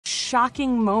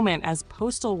shocking moment as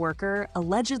postal worker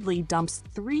allegedly dumps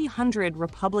 300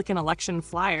 Republican election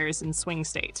flyers in swing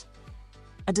state.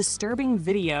 A disturbing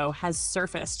video has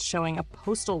surfaced showing a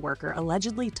postal worker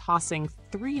allegedly tossing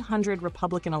 300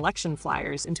 Republican election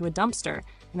flyers into a dumpster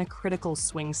in a critical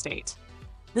swing state.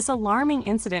 This alarming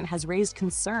incident has raised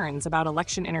concerns about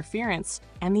election interference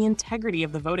and the integrity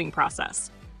of the voting process,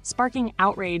 sparking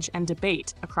outrage and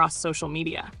debate across social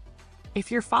media. If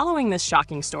you're following this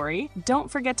shocking story, don't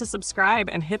forget to subscribe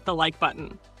and hit the like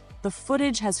button. The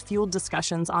footage has fueled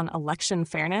discussions on election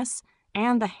fairness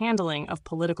and the handling of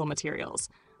political materials,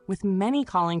 with many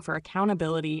calling for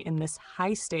accountability in this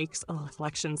high-stakes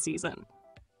election season.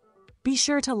 Be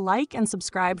sure to like and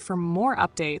subscribe for more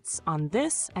updates on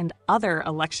this and other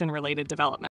election-related developments.